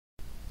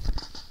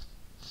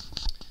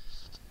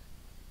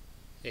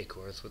Hey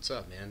Coreth, what's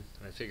up, man?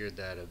 I figured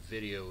that a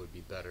video would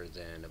be better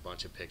than a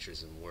bunch of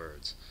pictures and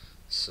words.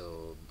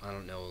 So I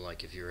don't know,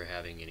 like if you're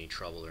having any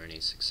trouble or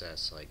any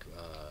success, like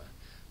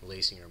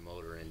lacing your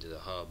motor into the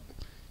hub.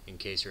 In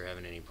case you're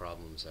having any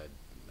problems, I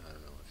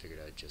don't know. I figured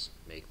I'd just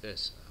make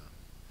this.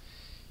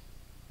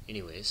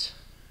 Anyways,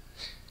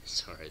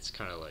 sorry. It's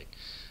kind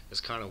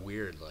of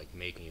weird, like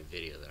making a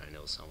video that I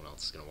know someone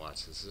else is gonna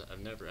watch.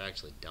 I've never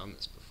actually done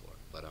this before,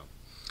 but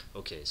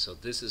okay, so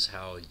this is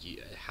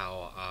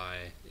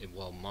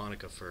well,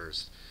 Monica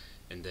first,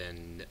 and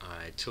then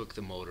I took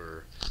the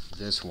motor,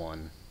 this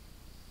one,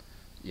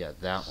 yeah,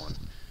 that one,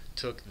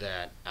 took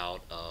that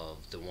out of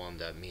the one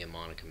that me and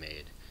Monica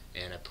made,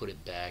 and I put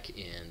it back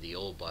in the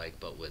old bike,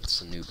 but with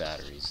some new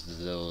batteries.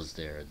 Those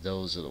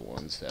are the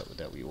ones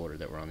that we ordered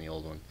that were on the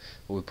old one.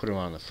 But we put them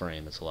on the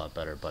frame. It's a lot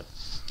better. But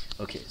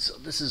okay, so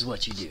this is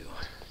what you do.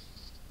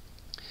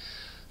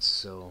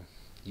 So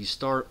you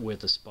start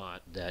with a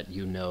spot that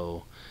you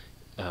know.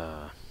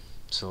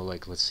 So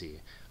like, let's see.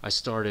 I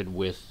started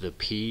with the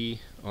P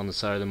on the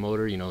side of the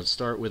motor.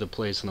 Start with a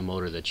place on the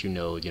motor that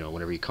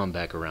whenever you come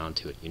back around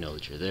to it, you know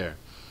that you're there.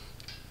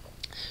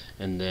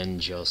 And then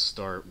just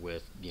start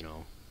with,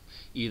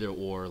 either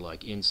or,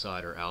 like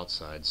inside or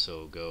outside.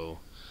 So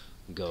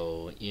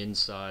go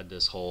inside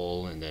this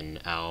hole and then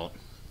out,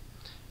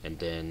 and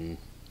then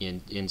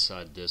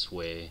inside this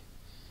way,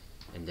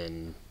 and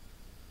then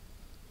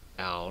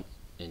out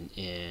and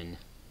in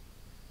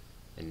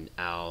and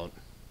out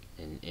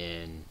and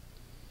in.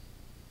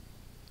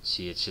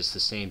 See, it's just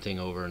the same thing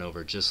over and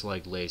over, just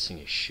like lacing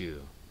a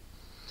shoe.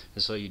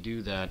 And so you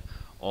do that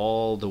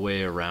all the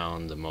way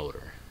around the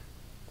motor.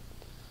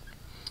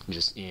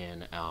 Just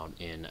in, out,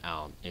 in,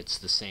 out. It's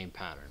the same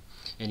pattern.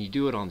 And you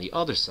do it on the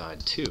other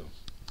side too.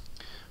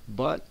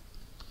 But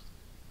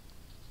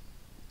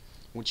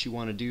what you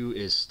want to do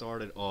is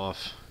start it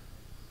off,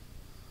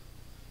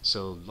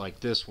 so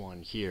like this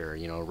one here,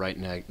 right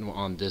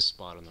on this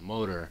spot on the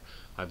motor,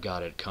 I've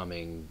got it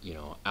coming,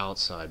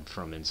 outside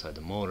from inside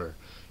the motor.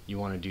 You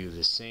want to do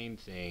the same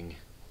thing.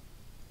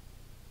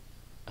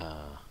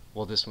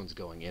 Well, this one's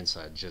going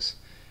inside. Just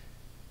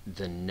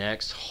the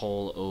next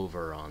hole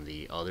over on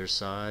the other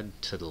side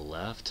to the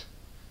left,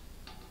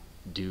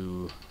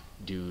 do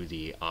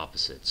the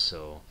opposite.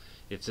 So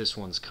if this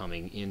one's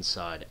coming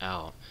inside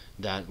out,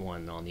 that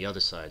one on the other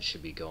side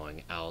should be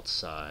going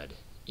outside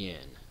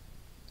in.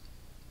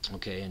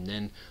 Okay, and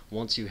then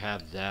once you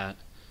have that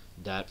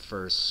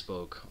first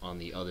spoke on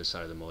the other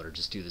side of the motor,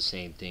 just do the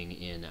same thing,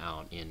 in,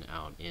 out, in,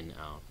 out, in,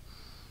 out.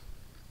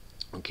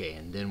 Okay,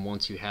 and then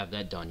once you have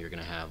that done, you're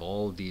going to have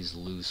all of these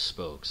loose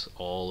spokes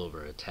all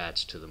over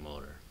attached to the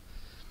motor.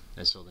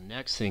 And so the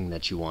next thing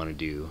that you want to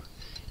do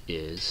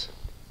is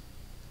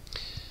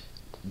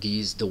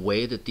the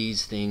way that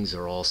these things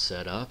are all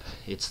set up,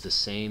 it's the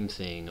same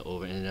thing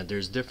over, and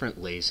there's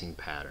different lacing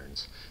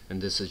patterns,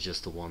 and this is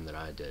just the one that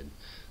I did.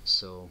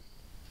 So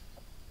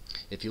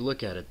if you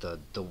look at it,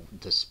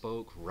 the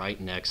spoke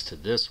right next to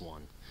this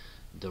one,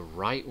 the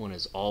right one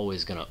is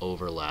always going to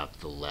overlap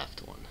the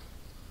left one.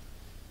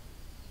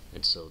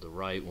 And so the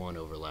right one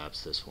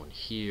overlaps this one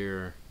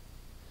here,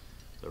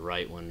 the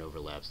right one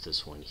overlaps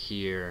this one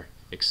here,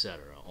 etc.,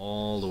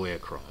 all the way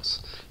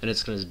across. And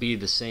it's going to be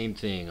the same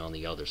thing on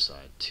the other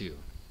side too.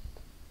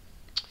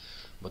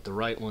 But the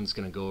right one's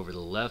going to go over the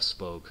left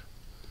spoke,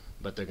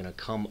 but they're going to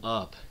come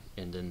up,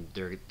 and then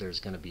there's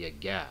going to be a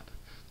gap.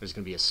 There's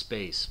going to be a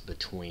space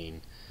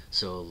between.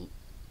 So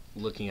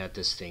looking at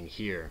this thing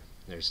here,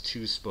 there's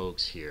two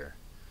spokes here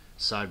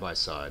side by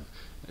side,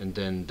 and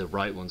then the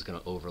right one's going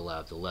to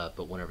overlap the left,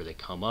 but whenever they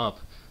come up,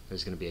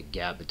 there's going to be a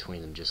gap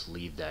between them. Just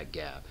leave that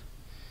gap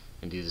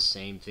and do the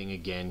same thing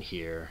again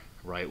here.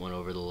 Right one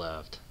over the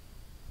left,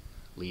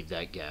 leave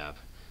that gap,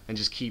 and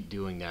just keep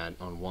doing that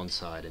on one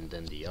side and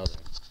then the other.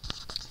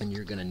 And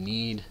you're going to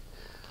need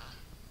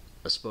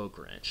a spoke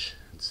wrench.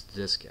 It's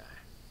this guy.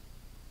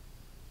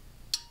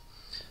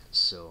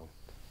 So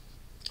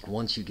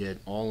once you get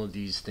all of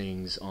these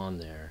things on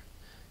there,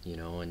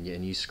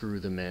 and you screw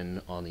them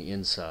in on the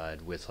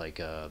inside with like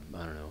a,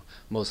 I don't know,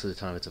 most of the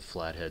time it's a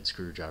flathead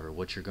screwdriver.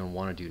 What you're going to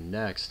want to do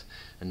next,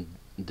 and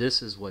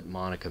this is what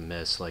Monica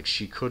missed, like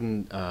she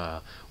couldn't,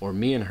 or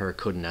me and her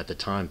couldn't at the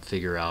time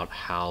figure out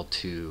how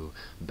to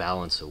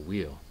balance a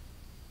wheel.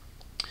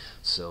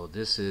 So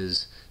this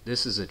is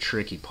a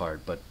tricky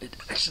part, but it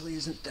actually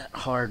isn't that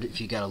hard if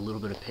you got a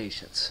little bit of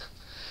patience.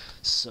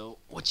 So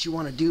what you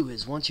want to do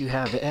is, once you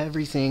have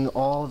everything,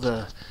 all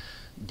the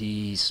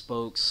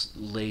spokes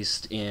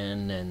laced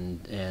in,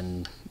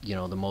 and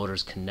the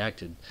motor's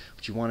connected,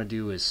 what you want to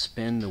do is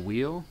spin the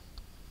wheel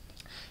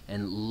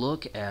and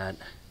look at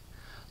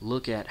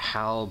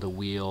how the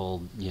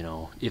wheel,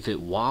 if it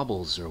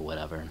wobbles or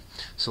whatever.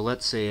 So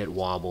let's say it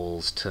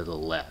wobbles to the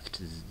left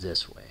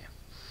this way.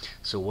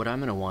 So what I'm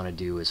going to want to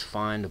do is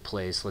find a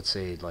place, let's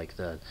say like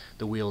the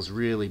wheel's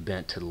really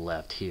bent to the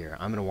left here.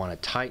 I'm going to want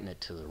to tighten it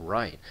to the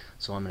right.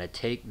 So I'm going to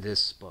take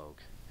this spoke,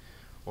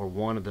 or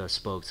one of the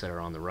spokes that are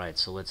on the right.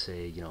 So let's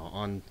say,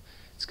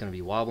 it's going to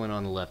be wobbling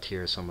on the left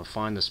here, so I'm going to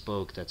find the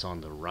spoke that's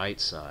on the right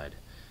side,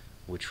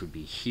 which would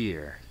be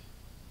here.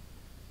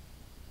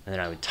 and then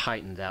I would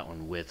tighten that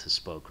one with a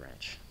spoke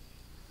wrench.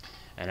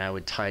 And I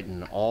would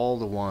tighten all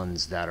the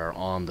ones that are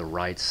on the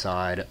right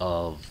side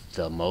of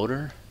the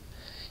motor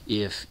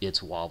if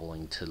it's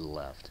wobbling to the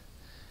left.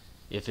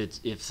 If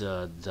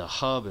the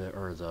hub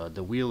or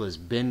the wheel is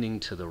bending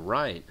to the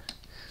right,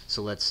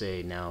 so let's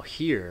say now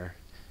here,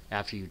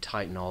 after you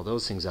tighten all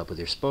those things up with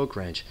your spoke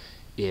wrench,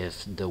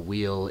 if the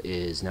wheel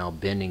is now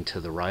bending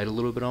to the right a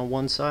little bit on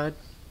one side,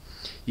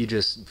 you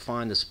just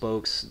find the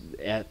spokes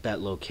at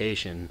that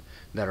location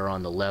that are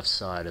on the left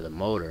side of the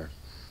motor,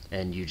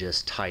 and you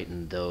just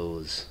tighten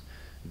these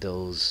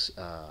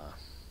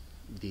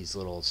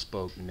little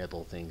spoke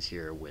nipple things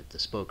here with the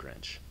spoke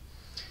wrench.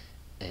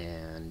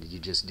 And you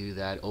just do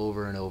that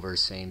over and over,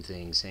 same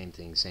thing, same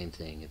thing, same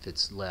thing. If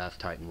it's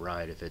left, tighten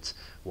right. If it's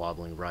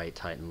wobbling right,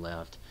 tighten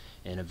left.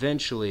 And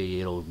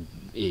eventually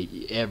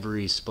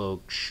every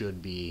spoke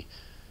should be,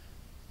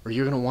 or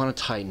you're going to want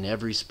to tighten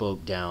every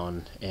spoke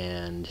down,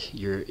 and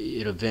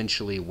it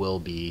eventually will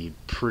be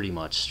pretty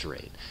much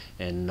straight.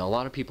 And a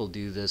lot of people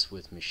do this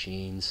with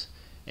machines,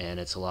 and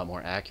it's a lot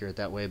more accurate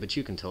that way, but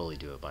you can totally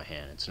do it by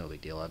hand. It's no big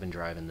deal. I've been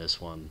driving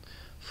this one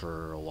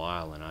for a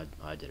while, and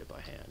I did it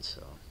by hand,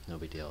 so no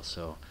big deal.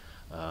 So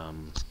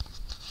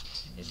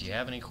if you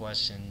have any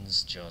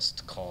questions,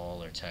 just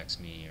call or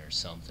text me or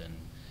something,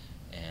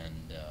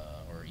 and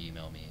or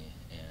email me.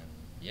 And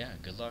yeah,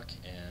 good luck,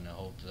 and I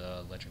hope the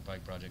electric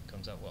bike project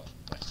comes out well.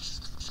 Bye.